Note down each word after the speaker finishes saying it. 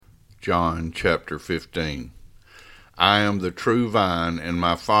John chapter 15. I am the true vine, and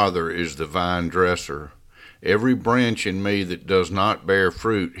my Father is the vine dresser. Every branch in me that does not bear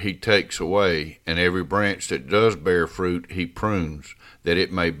fruit he takes away, and every branch that does bear fruit he prunes, that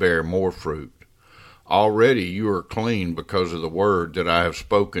it may bear more fruit. Already you are clean because of the word that I have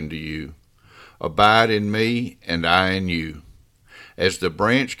spoken to you. Abide in me, and I in you. As the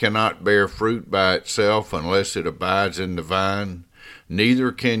branch cannot bear fruit by itself unless it abides in the vine,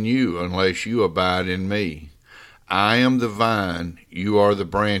 neither can you unless you abide in me. I am the vine, you are the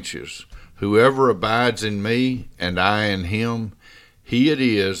branches. Whoever abides in me, and I in him, he it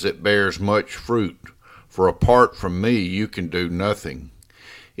is that bears much fruit, for apart from me you can do nothing.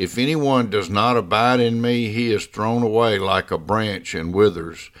 If anyone does not abide in me, he is thrown away like a branch and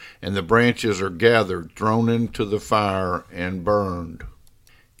withers, and the branches are gathered, thrown into the fire, and burned.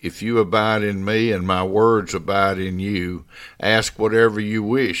 If you abide in me, and my words abide in you, ask whatever you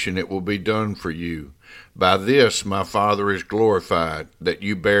wish, and it will be done for you. By this my Father is glorified, that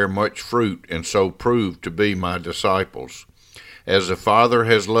you bear much fruit, and so prove to be my disciples. As the Father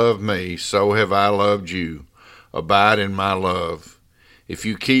has loved me, so have I loved you. Abide in my love. If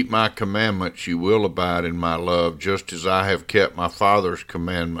you keep my commandments, you will abide in my love, just as I have kept my Father's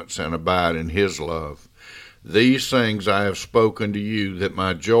commandments and abide in his love. These things I have spoken to you, that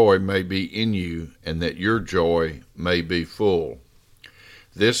my joy may be in you, and that your joy may be full.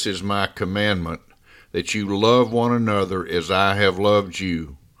 This is my commandment, that you love one another as I have loved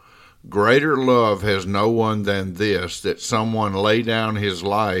you. Greater love has no one than this, that someone lay down his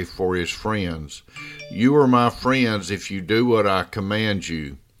life for his friends. You are my friends if you do what I command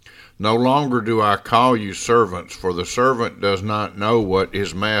you. No longer do I call you servants, for the servant does not know what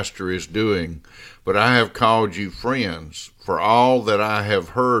his master is doing, but I have called you friends, for all that I have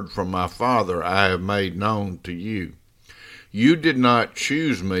heard from my Father I have made known to you. You did not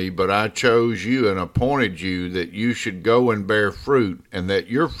choose me, but I chose you and appointed you that you should go and bear fruit, and that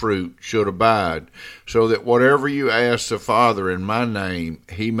your fruit should abide, so that whatever you ask the Father in my name,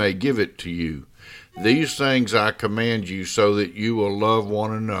 he may give it to you. These things I command you, so that you will love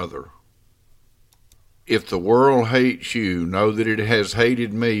one another. If the world hates you, know that it has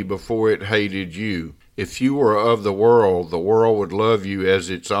hated me before it hated you. If you were of the world would love you as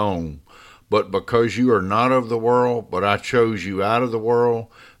its own. But because you are not of the world, but I chose you out of the world,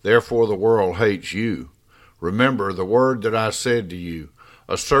 therefore the world hates you. Remember the word that I said to you,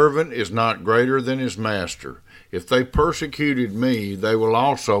 a servant is not greater than his master. If they persecuted me, they will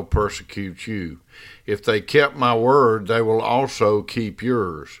also persecute you. If they kept my word, they will also keep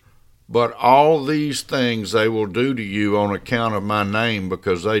yours. But all these things they will do to you on account of my name,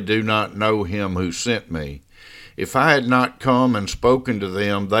 because they do not know him who sent me. If I had not come and spoken to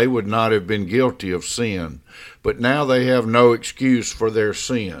them, they would not have been guilty of sin. But now they have no excuse for their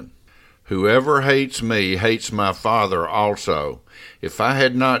sin. Whoever hates me hates my Father also. If I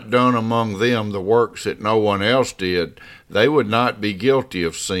had not done among them the works that no one else did, they would not be guilty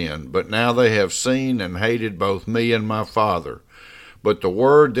of sin. But now they have seen and hated both me and my Father. But the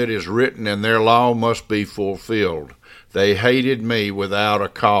word that is written in their law must be fulfilled. They hated me without a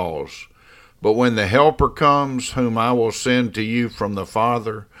cause. But when the Helper comes, whom I will send to you from the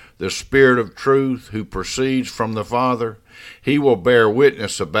Father, the Spirit of truth, who proceeds from the Father, he will bear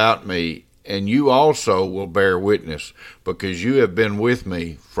witness about me, and you also will bear witness, because you have been with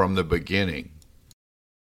me from the beginning.